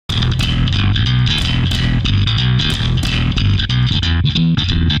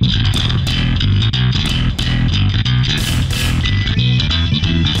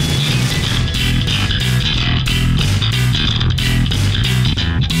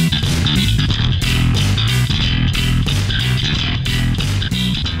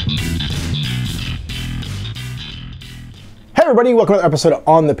everybody, welcome to another episode of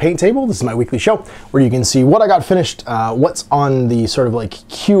On the Paint Table. This is my weekly show where you can see what I got finished, what's on the sort of like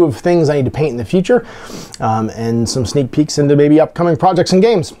queue of things I need to paint in the future, and some sneak peeks into maybe upcoming projects and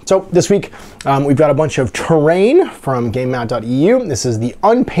games. So this week we've got a bunch of terrain from GameMat.eu. This is the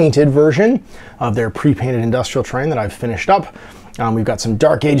unpainted version of their pre-painted industrial terrain that I've finished up. We've got some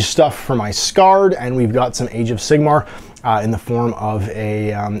Dark Age stuff for my Scarred, and we've got some Age of Sigmar in the form of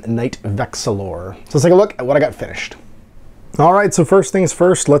a Knight Vexillor. So let's take a look at what I got finished. All right, so first things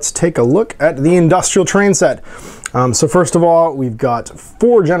first, let's take a look at the industrial terrain set. So first of all, we've got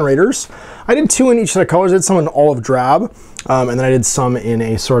 4 generators. I did 2 in each set of colors. I did some in olive drab, and then I did some in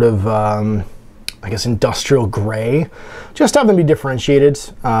a sort of, I guess, industrial gray, just to have them be differentiated.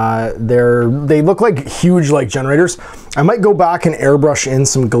 They look like huge like generators. I might go back and airbrush in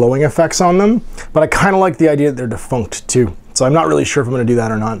some glowing effects on them, but I kind of like the idea that they're defunct too. So I'm not really sure if I'm gonna do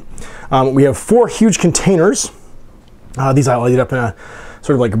that or not. We have 4 huge containers. These I lighted up in a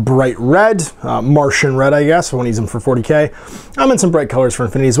sort of like bright red, Martian red, I guess. I want to use them for 40K. I'm in some bright colors for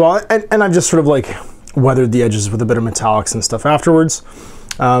Infinity as well. And I've just sort of like weathered the edges with a bit of metallics and stuff afterwards.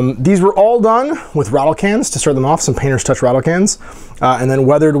 These were all done with rattle cans to start them off, some Painter's Touch rattle cans, and then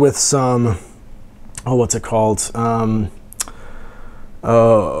weathered with some, what's it called? Golden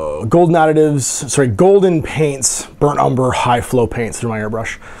additives, sorry, golden paints, burnt umber, high flow paints through my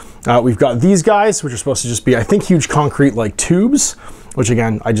airbrush. We've got these guys, which are supposed to just be, I think, huge concrete like tubes, which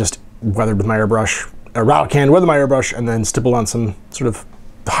again, I just weathered with my airbrush, rattle canned with my airbrush, and then stippled on some sort of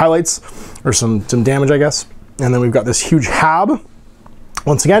highlights or some damage, I guess. And then we've got this huge hab.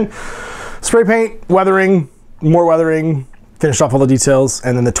 Once again, spray paint, weathering, more weathering, finished off all the details,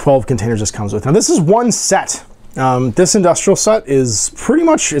 and then the 12 containers this comes with. Now this is one set. This industrial set is pretty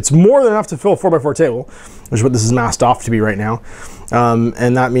much, it's more than enough to fill a 4x4 table, which is what this is masked off to be right now.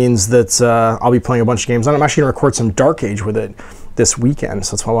 And that means that I'll be playing a bunch of games, and I'm actually gonna record some Dark Age with it this weekend,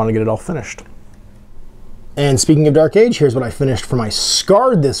 so that's why I want to get it all finished. And speaking of Dark Age, here's what I finished for my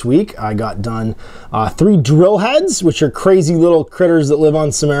Scarred this week. I got done 3 drill heads, which are crazy little critters that live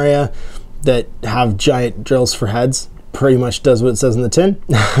on Samaria that have giant drills for heads. Pretty much does what it says in the tin.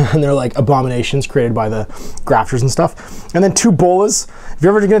 And they're like abominations created by the grafters and stuff. And then 2 bolas. If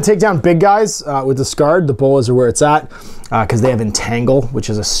you're ever gonna take down big guys with the Scarred, the bolas are where it's at, because they have Entangle, which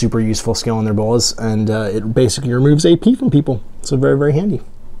is a super useful skill in their bolas, and it basically removes AP from people. So very, very handy.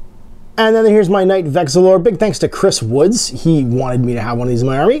 And then here's my Knight Vexillor. Big thanks to Chris Woods. He wanted me to have one of these in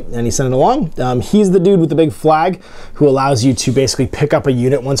my army, and he sent it along. He's the dude with the big flag who allows you to basically pick up a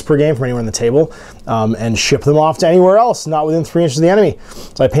unit once per game from anywhere on the table and ship them off to anywhere else, not within 3 inches of the enemy.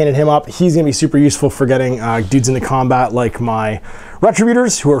 So I painted him up. He's gonna be super useful for getting dudes into combat like my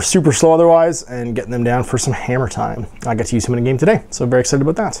Retributors, who are super slow otherwise, and getting them down for some hammer time. I got to use him in a game today, so very excited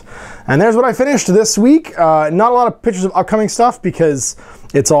about that. And there's what I finished this week. Not a lot of pictures of upcoming stuff because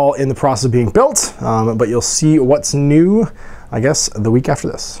it's all in the process of being built, but you'll see what's new, I guess, the week after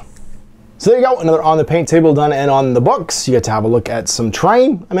this. So there you go, another On the Paint Table done and on the books. You get to have a look at some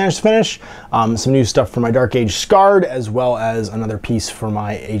terrain I managed to finish, some new stuff for my Dark Age Scarred, as well as another piece for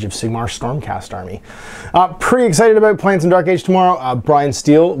my Age of Sigmar Stormcast army. Pretty excited about playing some Dark Age tomorrow. Brian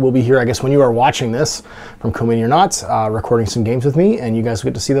Steele will be here, I guess, when you are watching this, from Comedy or Not, recording some games with me, and you guys will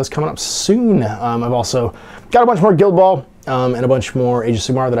get to see those coming up soon. I've also got a bunch more Guild Ball, and a bunch more Age of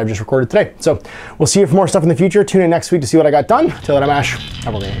Sigmar that I've just recorded today. So we'll see you for more stuff in the future. Tune in next week to see what I got done. Till then, I'm Ash.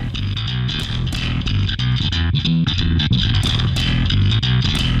 Have a great day.